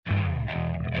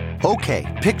Okay,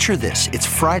 picture this. It's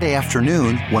Friday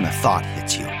afternoon when a thought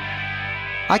hits you.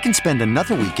 I can spend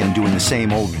another weekend doing the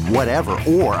same old whatever,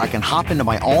 or I can hop into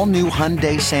my all-new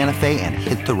Hyundai Santa Fe and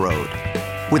hit the road.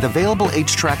 With available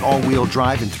H-Track all-wheel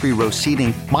drive and 3-row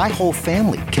seating, my whole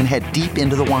family can head deep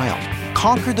into the wild.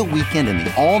 Conquer the weekend in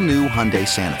the all-new Hyundai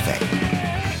Santa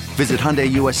Fe. Visit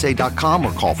HyundaiUSA.com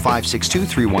or call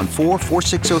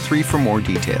 562-314-4603 for more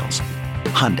details.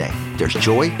 Hyundai, there's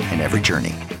joy in every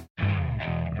journey.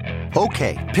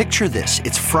 Okay, picture this.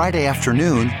 It's Friday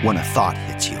afternoon when a thought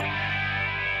hits you.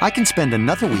 I can spend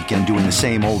another weekend doing the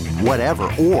same old whatever,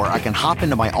 or I can hop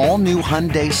into my all-new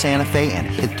Hyundai Santa Fe and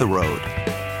hit the road.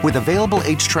 With available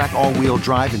H-Track all-wheel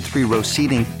drive and 3-row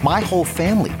seating, my whole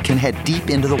family can head deep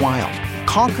into the wild.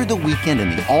 Conquer the weekend in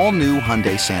the all-new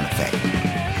Hyundai Santa Fe.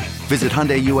 Visit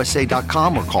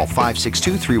HyundaiUSA.com or call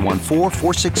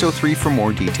 562-314-4603 for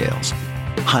more details.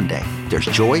 Hyundai, there's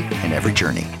joy in every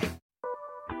journey.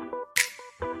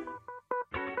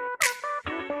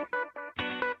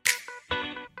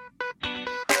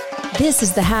 This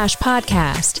is the Hash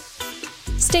Podcast.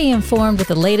 Stay informed with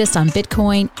the latest on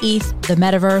Bitcoin, ETH, the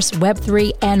metaverse,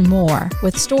 Web3, and more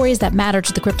with stories that matter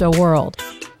to the crypto world.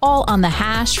 All on the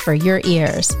Hash for your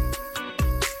ears.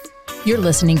 You're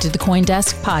listening to the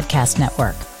CoinDesk Podcast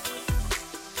Network.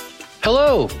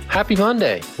 Hello, happy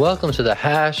Monday. Welcome to the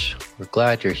Hash. We're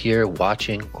glad you're here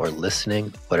watching or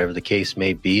listening, whatever the case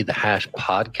may be. The Hash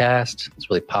Podcast. It's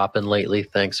really popping lately.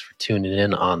 Thanks for tuning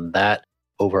in on that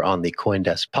over on the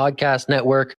CoinDesk Podcast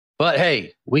Network. But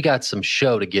hey, we got some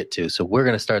show to get to, so we're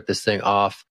going to start this thing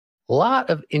off. A lot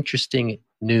of interesting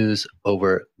news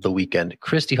over the weekend.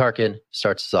 Christy Harkin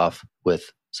starts us off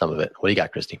with some of it. What do you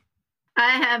got, Christy?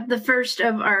 I have the first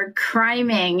of our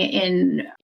criming in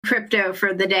crypto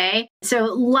for the day. So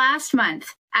last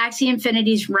month, Axie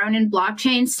Infinity's Ronin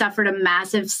blockchain suffered a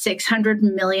massive $600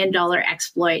 million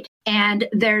exploit. And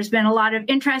there's been a lot of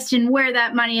interest in where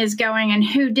that money is going and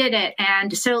who did it.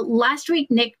 And so last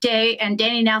week, Nick Day and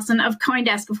Danny Nelson of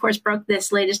CoinDesk, of course, broke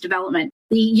this latest development.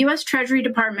 The U.S. Treasury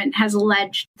Department has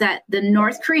alleged that the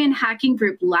North Korean hacking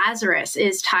group Lazarus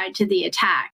is tied to the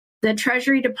attack. The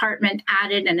Treasury Department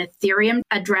added an Ethereum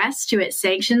address to its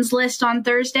sanctions list on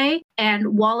Thursday,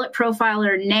 and wallet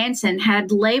profiler Nansen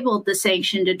had labeled the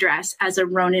sanctioned address as a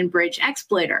Ronin Bridge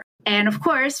exploiter. And of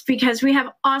course, because we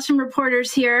have awesome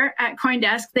reporters here at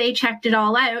CoinDesk, they checked it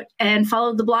all out and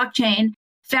followed the blockchain,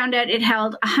 found out it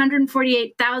held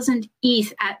 148,000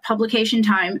 ETH at publication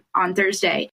time on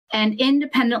Thursday, and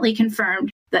independently confirmed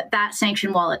that that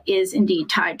sanction wallet is indeed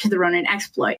tied to the Ronin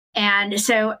exploit. And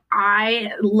so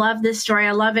I love this story.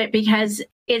 I love it because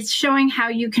it's showing how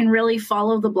you can really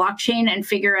follow the blockchain and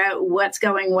figure out what's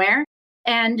going where.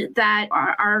 And that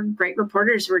our great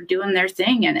reporters were doing their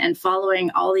thing and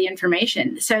following all the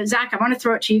information. So, Zach, I want to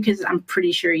throw it to you because I'm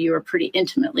pretty sure you are pretty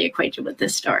intimately acquainted with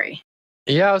this story.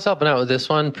 Yeah, I was helping out with this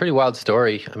one. Pretty wild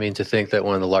story. I mean, to think that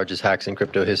one of the largest hacks in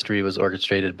crypto history was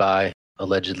orchestrated by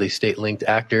allegedly state-linked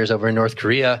actors over in North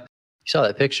Korea. You saw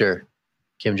that picture,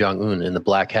 Kim Jong-un in the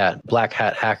black hat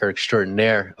hacker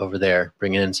extraordinaire over there,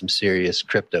 bringing in some serious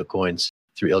crypto coins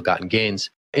through ill-gotten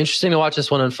gains. Interesting to watch this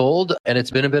one unfold, and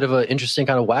it's been a bit of an interesting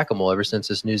kind of whack-a-mole ever since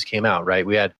this news came out, right?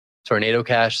 We had Tornado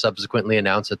Cash subsequently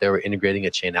announced that they were integrating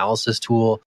a chain analysis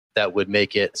tool that would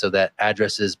make it so that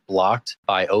addresses blocked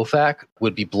by OFAC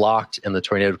would be blocked in the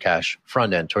Tornado Cash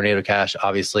front end. Tornado Cash,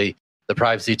 obviously, the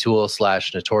privacy tool /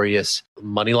 notorious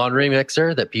money laundering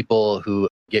mixer that people who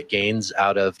get gains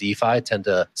out of DeFi tend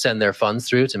to send their funds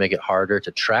through to make it harder to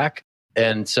track.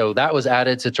 And so that was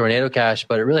added to Tornado Cash,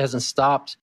 but it really hasn't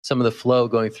stopped some of the flow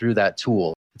going through that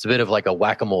tool. It's a bit of like a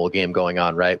whack-a-mole game going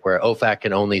on, right? Where OFAC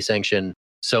can only sanction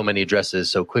so many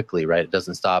addresses so quickly, right? It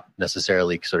doesn't stop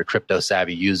necessarily sort of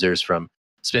crypto-savvy users from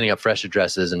spinning up fresh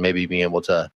addresses and maybe being able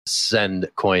to send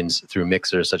coins through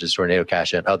mixers such as Tornado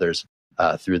Cash and others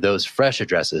through those fresh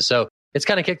addresses. So it's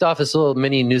kind of kicked off this little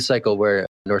mini news cycle where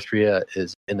North Korea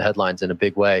is in the headlines in a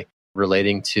big way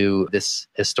relating to this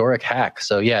historic hack.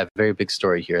 So yeah, very big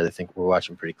story here. I think we're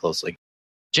watching pretty closely.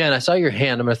 Jen, I saw your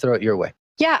hand. I'm going to throw it your way.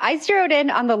 Yeah, I zeroed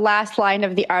in on the last line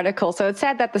of the article. So it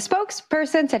said that the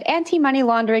spokesperson said anti-money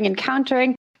laundering and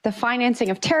countering the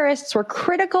financing of terrorists were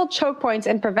critical choke points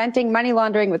in preventing money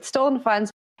laundering with stolen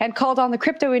funds and called on the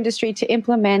crypto industry to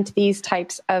implement these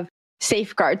types of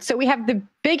safeguards. So we have the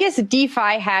biggest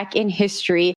DeFi hack in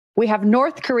history. We have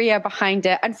North Korea behind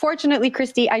it. Unfortunately,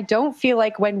 Christy, I don't feel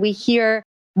like when we hear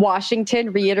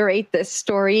Washington reiterate this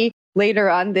story later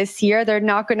on this year, they're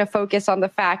not going to focus on the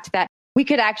fact that we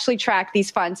could actually track these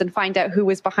funds and find out who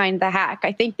was behind the hack.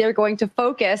 I think they're going to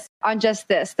focus on just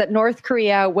this, that North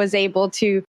Korea was able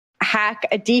to hack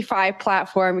a DeFi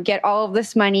platform, get all of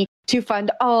this money to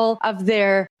fund all of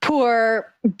their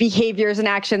poor behaviors and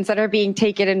actions that are being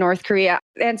taken in North Korea.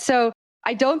 And so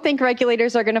I don't think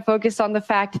regulators are going to focus on the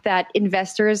fact that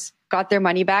investors got their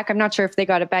money back. I'm not sure if they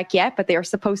got it back yet, but they are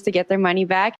supposed to get their money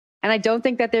back. And I don't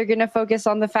think that they're going to focus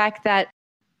on the fact that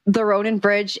the Ronin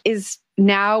Bridge is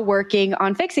now working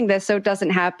on fixing this so it doesn't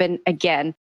happen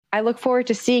again. I look forward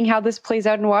to seeing how this plays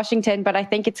out in Washington, but I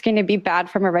think it's going to be bad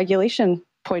from a regulation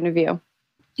point of view.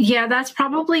 Yeah, that's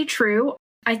probably true.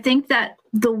 I think that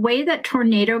the way that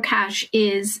Tornado Cash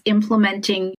is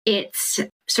implementing its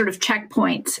sort of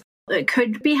checkpoints, it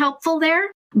could be helpful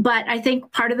there. But I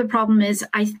think part of the problem is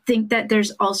I think that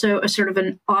there's also a sort of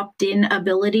an opt-in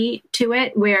ability to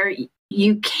it where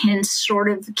you can sort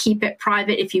of keep it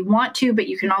private if you want to, but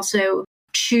you can also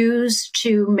choose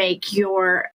to make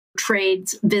your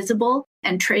trades visible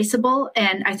and traceable.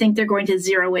 And I think they're going to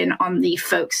zero in on the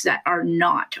folks that are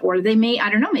not, or they may, I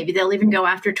don't know, maybe they'll even go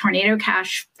after Tornado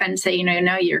Cash and say,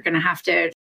 no, you're going to have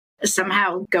to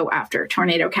somehow go after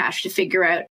Tornado Cash to figure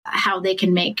out how they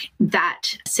can make that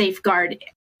safeguard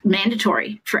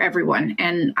mandatory for everyone.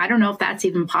 And I don't know if that's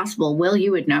even possible. Will,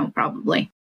 you would know probably.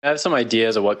 I have some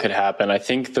ideas of what could happen. I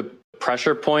think the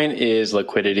pressure point is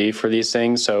liquidity for these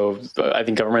things. So I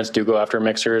think governments do go after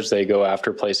mixers. They go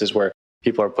after places where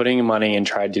people are putting money and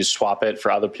try to swap it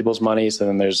for other people's money. So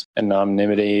then there's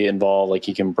anonymity involved. Like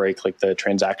you can break like the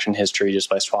transaction history just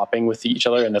by swapping with each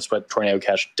other. And that's what Tornado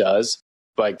Cash does.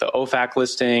 Like the OFAC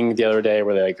listing the other day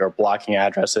where they are blocking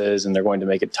addresses and they're going to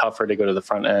make it tougher to go to the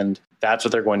front end. That's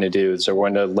what they're going to do. Is they're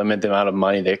going to limit the amount of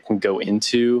money that can go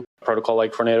into a protocol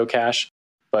like Tornado Cash.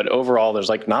 But overall, there's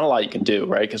like not a lot you can do,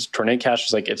 right? Because Tornado Cash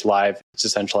is like, it's live, it's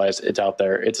decentralized, it's out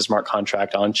there, it's a smart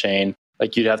contract on chain.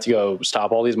 Like you'd have to go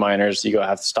stop all these miners, you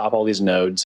have to stop all these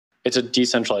nodes. It's a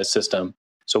decentralized system.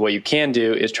 So what you can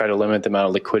do is try to limit the amount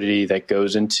of liquidity that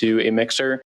goes into a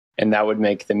mixer. And that would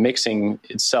make the mixing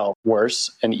itself worse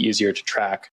and easier to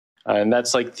track. And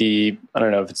that's like I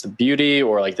don't know if it's the beauty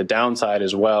or like the downside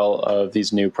as well of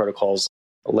these new protocols,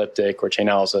 Elliptic or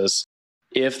Chainalysis.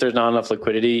 If there's not enough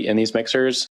liquidity in these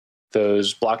mixers,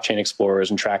 those blockchain explorers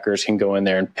and trackers can go in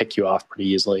there and pick you off pretty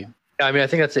easily. I mean, I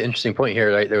think that's an interesting point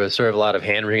here, right? There was sort of a lot of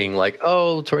hand-wringing like,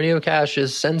 oh, Tornado Cash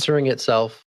is censoring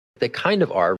itself. They kind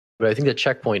of are, but I think the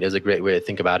checkpoint is a great way to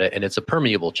think about it. And it's a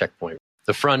permeable checkpoint.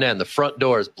 The front end, the front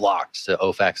door is blocked to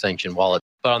OFAC sanctioned wallet.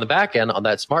 But on the back end, on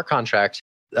that smart contract,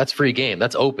 that's free game.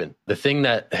 That's open. The thing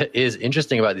that is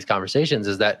interesting about these conversations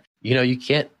is that, you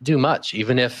can't do much.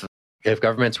 Even if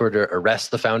governments were to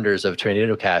arrest the founders of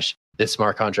Tornado Cash, this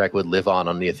smart contract would live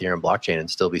on the Ethereum blockchain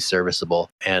and still be serviceable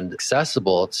and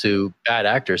accessible to bad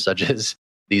actors such as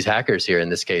these hackers here in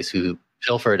this case, who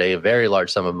pilfered a very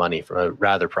large sum of money from a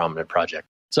rather prominent project.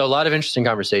 So a lot of interesting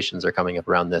conversations are coming up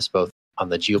around this, both on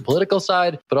the geopolitical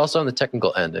side, but also on the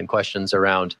technical end, and questions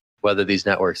around whether these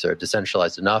networks are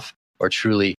decentralized enough or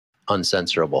truly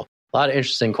uncensorable. A lot of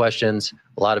interesting questions,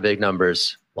 a lot of big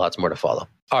numbers, lots more to follow.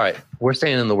 All right, we're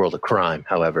staying in the world of crime,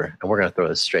 however, and we're going to throw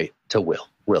this straight to Will.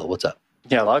 Will, what's up?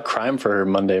 Yeah, a lot of crime for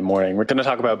Monday morning. We're going to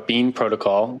talk about Bean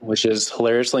Protocol, which is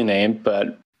hilariously named,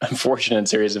 but unfortunate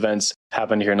series of events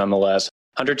happened here nonetheless.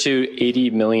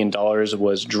 $180 million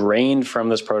was drained from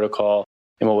this protocol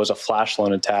in what was a flash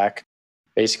loan attack.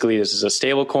 Basically, this is a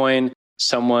stable coin.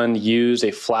 Someone used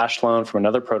a flash loan from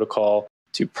another protocol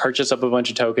to purchase up a bunch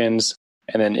of tokens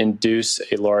and then induce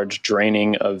a large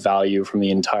draining of value from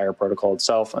the entire protocol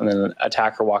itself. And then an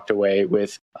attacker walked away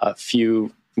with a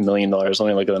few $1 million. Let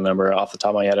me look at the number off the top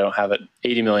of my head. I don't have it.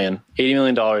 $80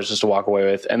 million just to walk away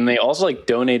with. And they also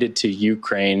donated to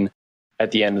Ukraine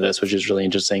at the end of this, which is really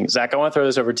interesting. Zach, I want to throw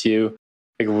this over to you.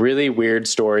 Really weird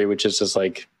story, which is just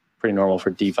pretty normal for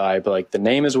DeFi, but the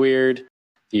name is weird.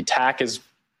 The attack is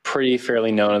pretty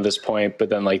fairly known at this point, but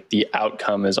then the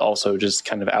outcome is also just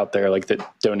kind of out there. The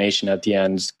donation at the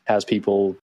end has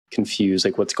people confused,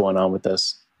 what's going on with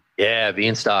this. Yeah,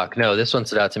 Beanstalk. No, this one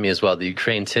stood out to me as well. The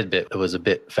Ukraine tidbit was a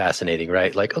bit fascinating,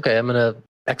 right? Okay, I'm going to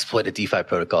exploit a DeFi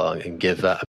protocol and give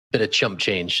a bit of chump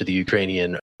change to the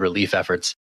Ukrainian relief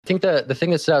efforts. I think the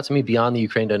thing that stood out to me beyond the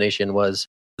Ukraine donation was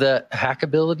the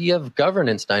hackability of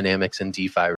governance dynamics in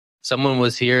DeFi. Someone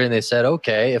was here and they said,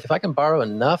 okay, if I can borrow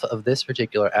enough of this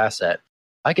particular asset,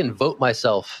 I can vote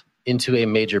myself into a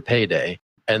major payday.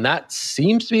 And that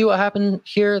seems to be what happened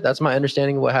here. That's my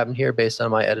understanding of what happened here based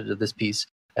on my edit of this piece.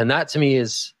 And that to me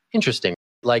is interesting.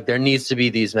 There needs to be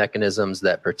these mechanisms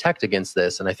that protect against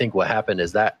this. And I think what happened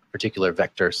is that particular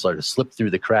vector sort of slipped through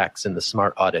the cracks in the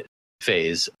smart audit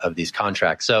phase of these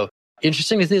contracts. So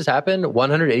interesting to see this happen.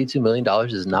 $182 million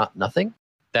is not nothing.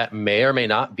 That may or may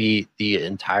not be the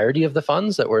entirety of the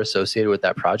funds that were associated with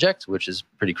that project, which is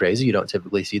pretty crazy. You don't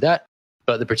typically see that.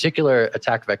 But the particular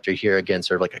attack vector here, again,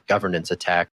 sort of like a governance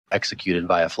attack executed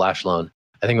via flash loan,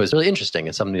 I think it was really interesting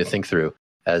and something to think through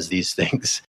as these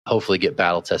things hopefully get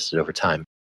battle tested over time.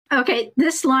 Okay,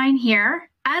 this line here,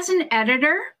 as an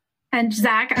editor, and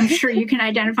Zach, I'm sure you can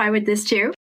identify with this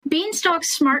too,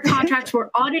 Beanstalk's smart contracts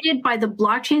were audited by the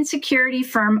blockchain security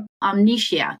firm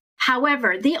Omnitia.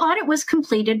 However, the audit was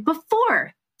completed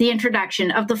before the introduction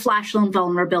of the flash loan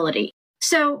vulnerability.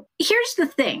 So here's the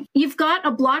thing. You've got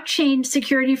a blockchain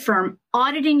security firm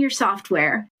auditing your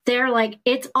software. They're like,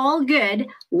 it's all good.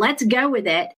 Let's go with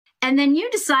it. And then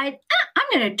you decide,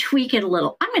 I'm going to tweak it a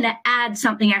little. I'm going to add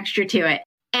something extra to it.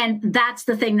 And that's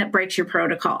the thing that breaks your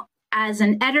protocol. As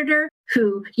an editor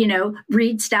who,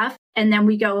 reads stuff, and then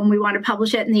we go and we want to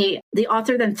publish it, and the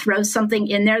author then throws something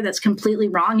in there that's completely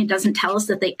wrong and doesn't tell us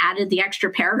that they added the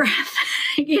extra paragraph,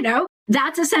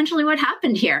 that's essentially what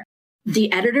happened here.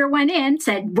 The editor went in,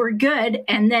 said, we're good.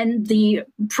 And then the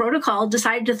protocol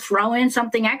decided to throw in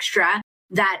something extra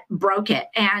that broke it.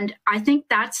 And I think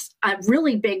that's a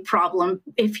really big problem.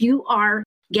 If you are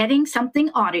getting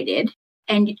something audited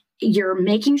and you're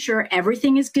making sure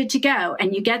everything is good to go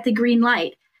and you get the green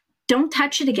light, don't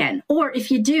touch it again. Or if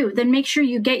you do, then make sure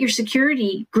you get your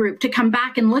security group to come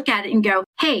back and look at it and go,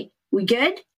 hey, we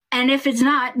good? And if it's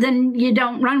not, then you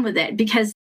don't run with it,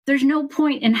 because there's no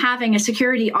point in having a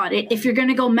security audit if you're going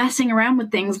to go messing around with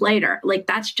things later. Like,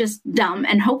 that's just dumb.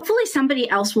 And hopefully somebody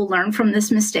else will learn from this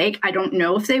mistake. I don't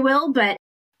know if they will, but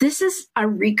this is a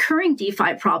recurring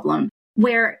DeFi problem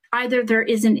where either there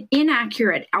is an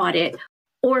inaccurate audit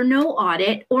or no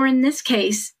audit, or in this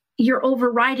case, you're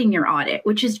overriding your audit,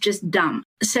 which is just dumb.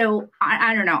 So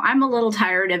I don't know. I'm a little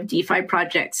tired of DeFi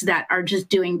projects that are just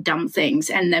doing dumb things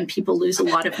and then people lose a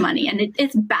lot of money, and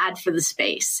it's bad for the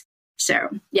space. So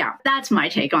yeah, that's my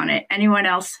take on it. Anyone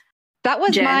else? That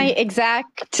was Jen? my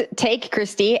exact take,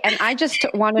 Christy. And I just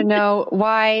want to know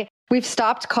why we've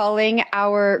stopped calling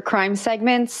our crime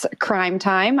segments Crime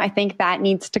Time. I think that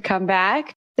needs to come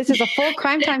back. This is a full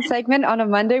Crime Time segment on a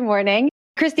Monday morning.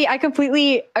 Christy, I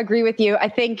completely agree with you. I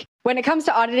think when it comes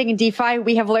to auditing and DeFi,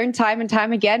 we have learned time and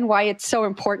time again why it's so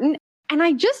important. And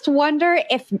I just wonder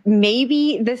if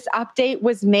maybe this update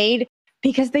was made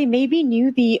because they maybe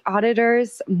knew the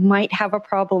auditors might have a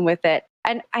problem with it.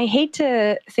 And I hate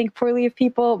to think poorly of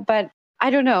people, but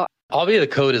I don't know. I'll be the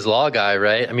code is law guy,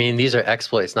 right? I mean, these are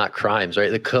exploits, not crimes,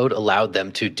 right? The code allowed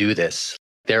them to do this.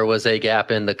 There was a gap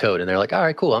in the code and they're like, all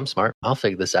right, cool, I'm smart. I'll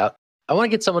figure this out. I want to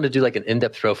get someone to do like an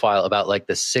in-depth profile about like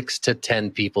the 6 to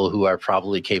 10 people who are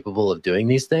probably capable of doing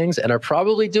these things and are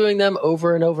probably doing them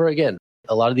over and over again.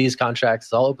 A lot of these contracts,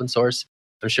 it's all open source.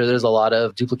 I'm sure there's a lot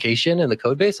of duplication in the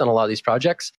code base on a lot of these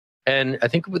projects. And I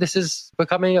think this is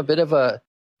becoming a bit of a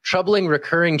troubling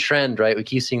recurring trend, right? We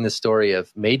keep seeing this story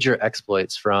of major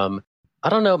exploits from, I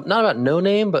don't know, not about no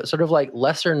name, but sort of like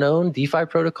lesser known DeFi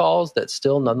protocols that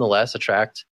still nonetheless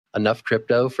attract enough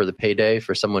crypto for the payday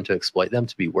for someone to exploit them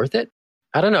to be worth it.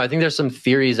 I don't know. I think there's some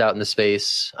theories out in the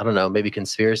space. I don't know, maybe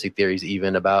conspiracy theories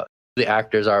even about who the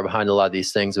actors are behind a lot of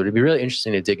these things. It would be really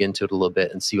interesting to dig into it a little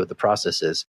bit and see what the process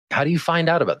is. How do you find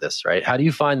out about this, right? How do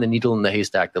you find the needle in the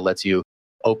haystack that lets you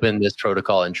open this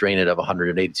protocol and drain it of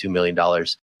 $182 million? I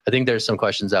think there's some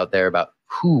questions out there about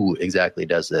who exactly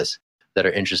does this that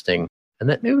are interesting. And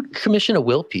that maybe commission a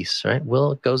Will piece, right?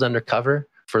 Will goes undercover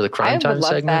for the Crime Time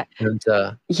segment. And,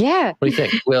 yeah. What do you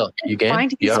think? Will, you game?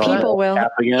 Find these people, Will.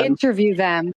 Interview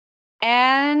them.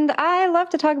 And I love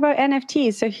to talk about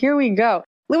NFTs. So here we go.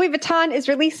 Louis Vuitton is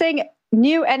releasing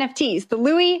new NFTs. The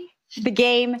Louis the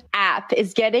Game app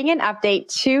is getting an update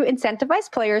to incentivize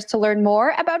players to learn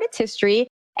more about its history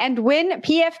and win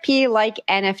PFP-like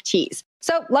NFTs.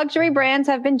 So luxury brands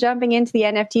have been jumping into the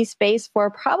NFT space for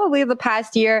probably the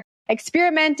past year,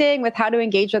 experimenting with how to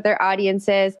engage with their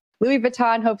audiences. Louis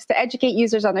Vuitton hopes to educate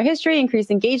users on their history, increase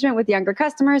engagement with younger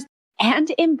customers,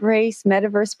 and embrace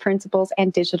metaverse principles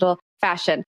and digital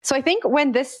fashion. So I think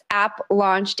when this app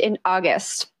launched in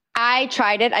August, I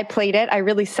tried it, I played it, I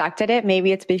really sucked at it.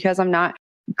 Maybe it's because I'm not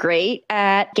great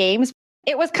at games.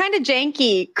 It was kind of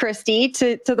janky, Christy,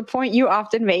 to the point you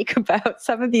often make about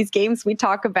some of these games we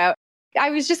talk about. I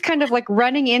was just kind of like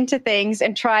running into things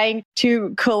and trying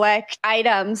to collect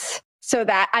items so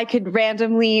that I could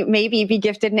randomly maybe be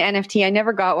gifted an NFT. I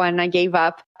never got one. I gave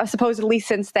up. Supposedly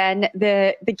since then,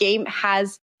 the game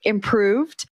has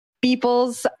improved.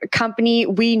 Beeple's company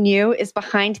We Knew is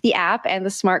behind the app and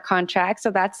the smart contract. So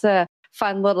that's a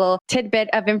fun little tidbit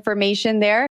of information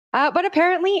there. But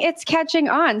apparently it's catching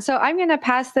on. So I'm going to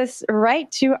pass this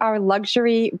right to our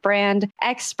luxury brand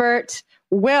expert,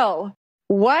 Will.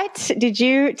 What did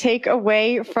you take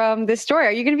away from this story?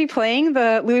 Are you going to be playing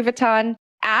the Louis Vuitton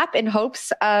app in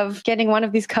hopes of getting one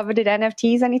of these coveted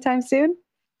NFTs anytime soon?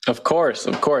 Of course.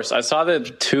 I saw the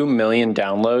 2 million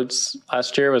downloads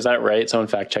last year. Was that right? Someone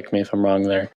fact check me if I'm wrong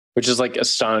there, which is like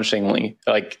astonishingly,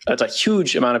 like that's a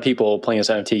huge amount of people playing this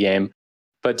NFT game.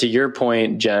 But to your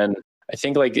point, Jen, I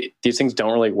think like these things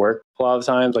don't really work a lot of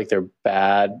times. Like they're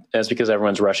bad. And it's because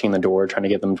everyone's rushing in the door trying to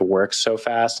get them to work so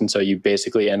fast. And so you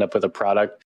basically end up with a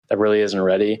product that really isn't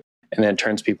ready and then it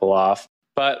turns people off.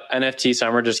 But NFT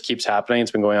summer just keeps happening.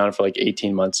 It's been going on for like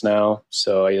 18 months now.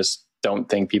 So I just don't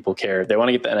think people care. They want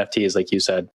to get the NFTs, like you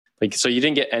said. Like, so you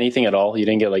didn't get anything at all? You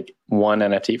didn't get like one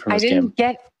NFT from this game? I didn't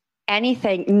get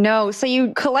anything. No. So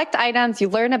you collect items, you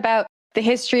learn about the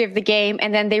history of the game,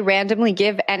 and then they randomly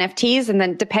give NFTs. And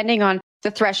then depending on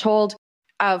the threshold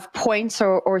of points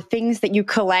or things that you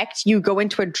collect, you go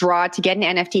into a draw to get an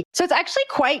NFT. So it's actually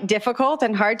quite difficult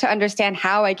and hard to understand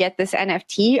how I get this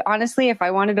NFT. Honestly, if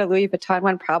I wanted a Louis Vuitton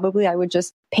one, probably I would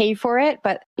just pay for it.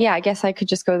 But yeah, I guess I could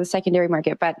just go to the secondary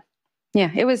market. But yeah,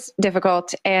 it was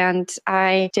difficult and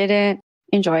I didn't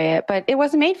enjoy it, but it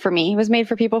wasn't made for me. It was made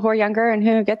for people who are younger and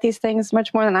who get these things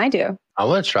much more than I do. I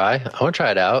want to try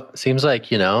it out. Seems like,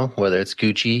 whether it's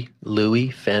Gucci, Louis,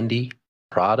 Fendi,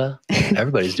 Prada,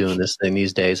 everybody's doing this thing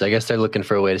these days. I guess they're looking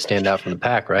for a way to stand out from the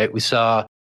pack, right? We saw, I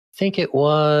think it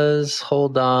was, Dolce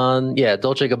 &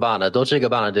 Gabbana. Dolce &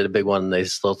 Gabbana did a big one. They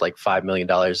sold like $5 million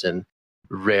in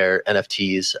rare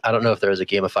NFTs. I don't know if there was a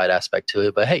gamified aspect to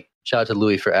it, but hey, shout out to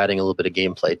Louis for adding a little bit of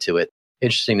gameplay to it.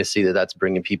 Interesting to see that that's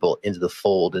bringing people into the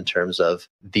fold in terms of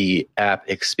the app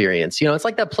experience. It's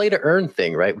like that play to earn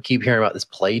thing, right? We keep hearing about this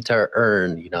play to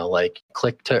earn, like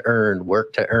click to earn,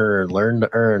 work to earn, learn to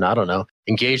earn. I don't know.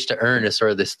 Engage to earn is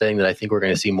sort of this thing that I think we're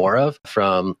going to see more of,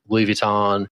 from Louis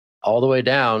Vuitton all the way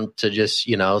down to just,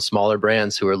 smaller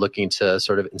brands who are looking to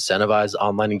sort of incentivize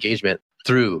online engagement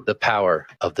through the power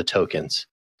of the tokens.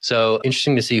 So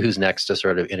interesting to see who's next to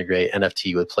sort of integrate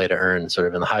NFT with play to earn sort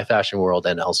of in the high fashion world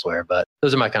and elsewhere. But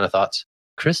those are my kind of thoughts.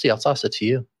 Christy, I'll toss it to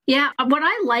you. Yeah, what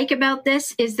I like about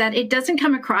this is that it doesn't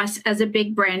come across as a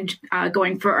big brand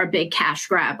going for a big cash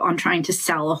grab on trying to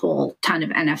sell a whole ton of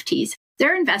NFTs.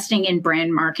 They're investing in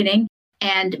brand marketing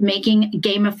and making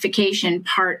gamification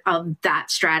part of that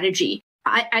strategy.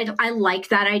 I like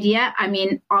that idea. I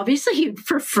mean, obviously you'd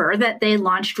prefer that they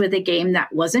launched with a game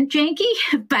that wasn't janky,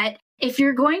 but if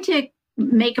you're going to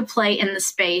make a play in the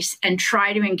space and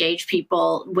try to engage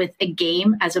people with a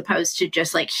game as opposed to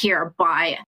just like, here,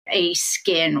 buy a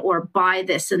skin or buy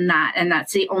this and that, and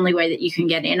that's the only way that you can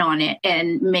get in on it,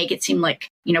 and make it seem like,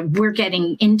 we're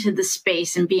getting into the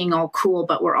space and being all cool,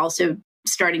 but we're also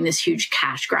starting this huge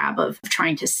cash grab of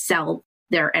trying to sell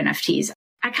their NFTs.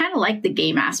 I kind of like the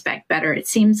game aspect better. It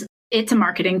seems it's a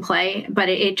marketing play, but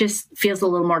it just feels a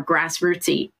little more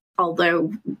grassrootsy.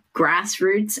 Although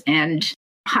grassroots and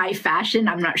high fashion,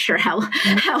 I'm not sure how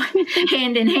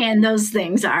hand in hand those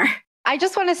things are. I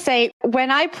just want to say, when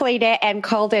I played it and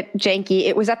called it janky,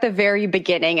 it was at the very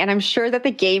beginning. And I'm sure that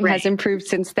the game has improved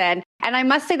since then. And I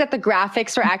must say that the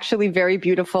graphics are actually very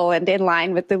beautiful and in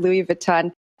line with the Louis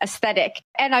Vuitton aesthetic.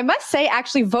 And I must say,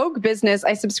 actually, Vogue Business,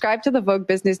 I subscribe to the Vogue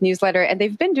Business newsletter, and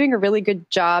they've been doing a really good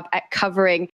job at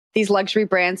covering these luxury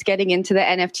brands getting into the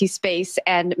NFT space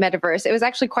and metaverse. It was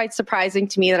actually quite surprising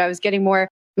to me that I was getting more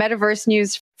metaverse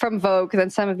news from Vogue than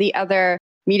some of the other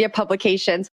media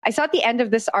publications. I saw at the end of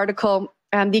this article,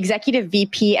 the executive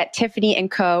VP at Tiffany &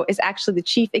 Co. is actually the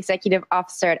chief executive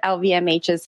officer at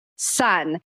LVMH's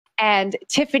son. And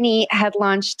Tiffany had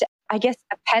launched, I guess,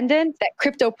 a pendant that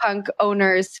CryptoPunk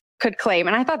owners could claim.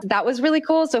 And I thought that was really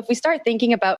cool. So if we start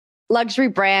thinking about luxury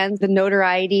brands, the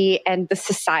notoriety and the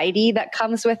society that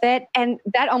comes with it, and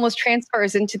that almost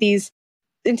transfers into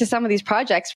some of these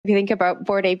projects. If you think about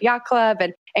Bored Ape Yacht Club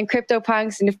and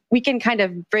CryptoPunks, and if we can kind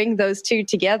of bring those two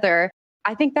together,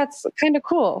 I think that's kind of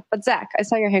cool. But Zach, I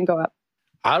saw your hand go up.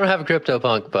 I don't have a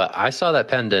CryptoPunk, but I saw that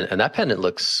pendant, and that pendant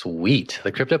looks sweet.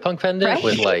 The CryptoPunk pendant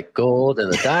with like gold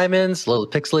and the diamonds, little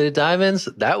pixelated diamonds.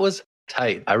 That was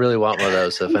tight. I really want one of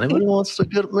those. So if anybody wants to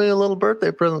get me a little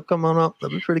birthday present, come on up.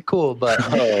 That'd be pretty cool. But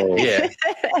yeah.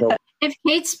 If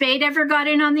Kate Spade ever got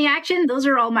in on the action, those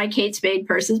are all my Kate Spade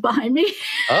purses behind me.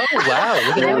 Oh,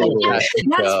 wow.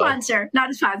 Not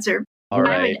a sponsor. All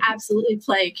right. I would absolutely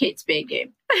play a Kate Spade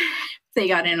game if they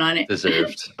got in on it.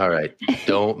 Deserved. All right.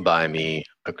 Don't buy me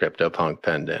a CryptoPunk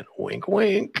pendant. Wink,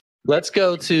 wink. Let's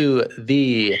go to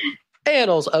the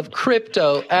annals of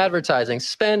crypto advertising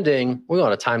spending. We're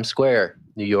going to Times Square,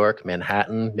 New York,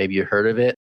 Manhattan. Maybe you heard of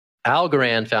it.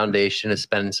 Algorand Foundation is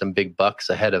spending some big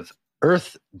bucks ahead of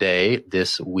Earth Day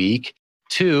this week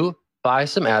to buy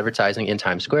some advertising in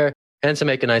Times Square and to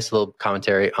make a nice little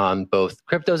commentary on both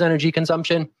crypto's energy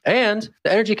consumption and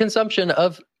the energy consumption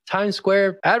of Times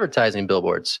Square advertising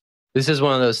billboards. This is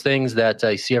one of those things that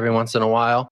I see every once in a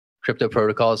while. Crypto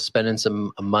protocols spending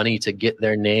some money to get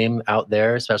their name out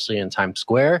there, especially in Times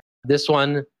Square. This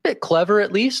one, a bit clever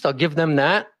at least. I'll give them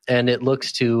that. And it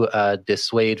looks to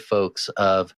dissuade folks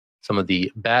of some of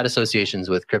the bad associations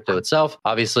with crypto itself.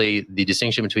 Obviously, the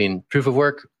distinction between proof of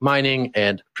work mining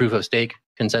and proof of stake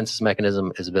consensus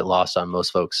mechanism is a bit lost on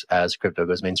most folks as crypto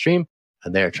goes mainstream.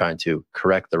 And they're trying to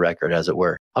correct the record, as it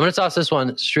were. I'm going to toss this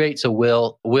one straight to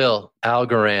Will. Will,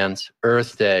 Algorand,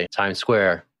 Earth Day, Times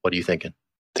Square. What are you thinking?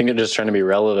 I think they're just trying to be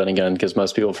relevant again because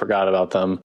most people forgot about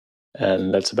them.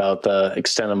 And that's about the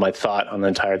extent of my thought on the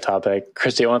entire topic.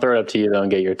 Christy, I want to throw it up to you, though, and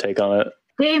get your take on it.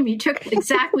 Damn, you took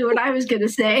exactly what I was going to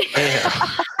say.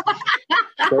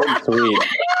 Short and sweet.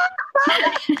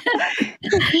 I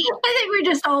think we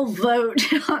just all vote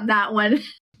on that one.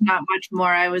 Not much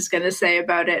more I was going to say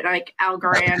about it. Like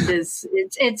Algorand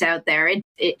it's out there.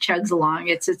 It chugs along.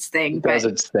 It's its thing. It does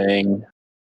its thing.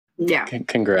 Yeah.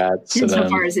 Congrats to them.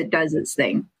 Insofar as it does its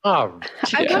thing. Oh,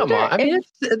 come on. I mean,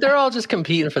 they're all just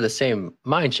competing for the same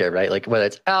mind share, right? Like whether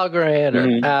it's Algorand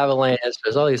or Avalanche,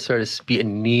 there's all these sort of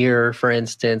near, for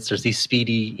instance, there's these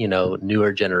speedy,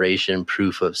 newer generation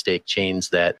proof of stake chains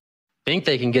that think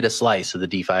they can get a slice of the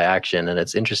DeFi action. And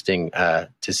it's interesting to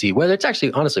see whether it's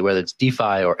actually, honestly, whether it's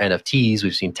DeFi or NFTs.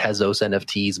 We've seen Tezos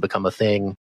NFTs become a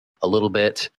thing a little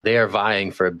bit. They are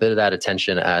vying for a bit of that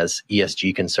attention as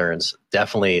ESG concerns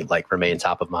definitely remain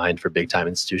top of mind for big time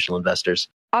institutional investors.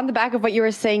 On the back of what you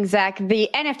were saying, Zach, the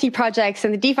NFT projects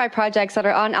and the DeFi projects that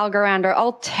are on Algorand are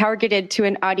all targeted to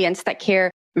an audience that care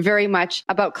very much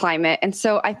about climate. And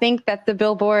so I think that the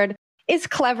billboard is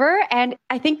clever. And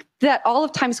I think that all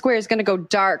of Times Square is going to go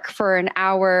dark for an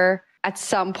hour at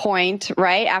some point,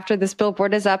 right? After this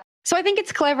billboard is up. So I think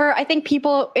it's clever. I think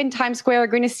people in Times Square are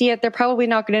going to see it. They're probably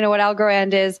not going to know what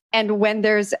Algorand is. And when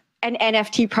there's an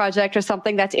NFT project or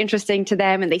something that's interesting to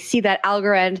them and they see that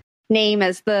Algorand name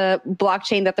as the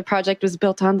blockchain that the project was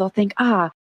built on, they'll think,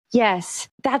 yes,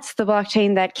 that's the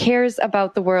blockchain that cares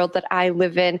about the world that I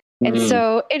live in. And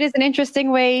so it is an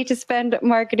interesting way to spend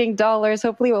marketing dollars.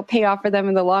 Hopefully it will pay off for them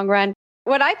in the long run.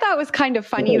 What I thought was kind of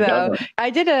funny, though, I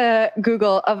did a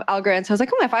Google of Algorand. So I was like,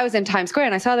 if I was in Times Square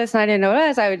and I saw this and I didn't know what it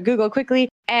was, I would Google quickly.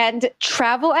 And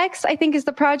TravelX, I think, is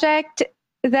the project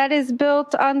that is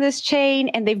built on this chain.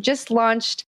 And they've just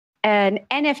launched an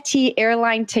NFT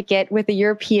airline ticket with a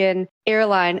European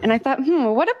airline. And I thought,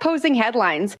 what opposing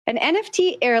headlines. An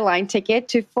NFT airline ticket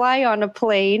to fly on a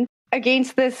plane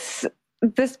against this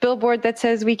billboard that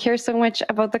says we care so much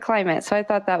about the climate. So I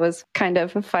thought that was kind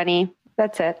of funny.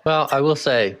 That's it. Well, I will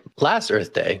say last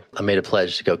Earth Day, I made a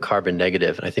pledge to go carbon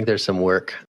negative. And I think there's some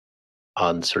work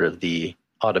on sort of the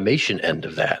automation end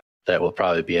of that will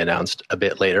probably be announced a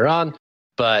bit later on.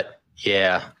 But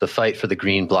yeah, the fight for the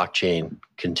green blockchain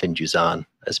continues on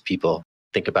as people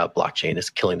think about blockchain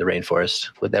as killing the rainforest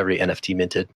with every NFT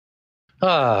minted.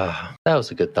 That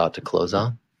was a good thought to close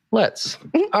on.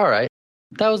 All right.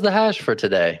 That was the hash for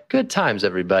today. Good times,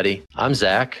 everybody. I'm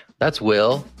Zach. That's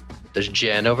Will. There's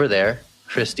Jen over there.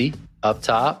 Christy up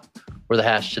top. We're the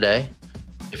hash today.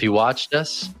 If you watched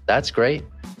us, that's great.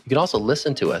 You can also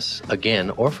listen to us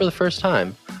again or for the first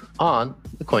time on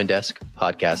the CoinDesk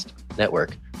Podcast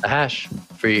Network. The hash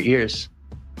for your ears.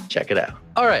 Check it out.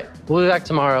 All right. We'll be back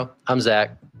tomorrow. I'm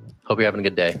Zach. Hope you're having a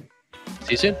good day.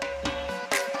 See you soon.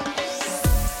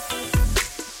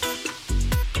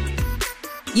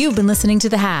 You've been listening to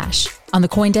The Hash on the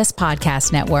CoinDesk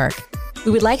Podcast Network.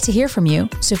 We would like to hear from you,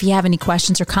 so if you have any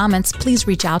questions or comments, please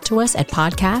reach out to us at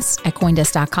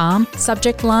podcasts@coindesk.com,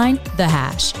 subject line, The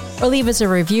Hash, or leave us a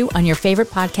review on your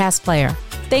favorite podcast player.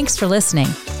 Thanks for listening.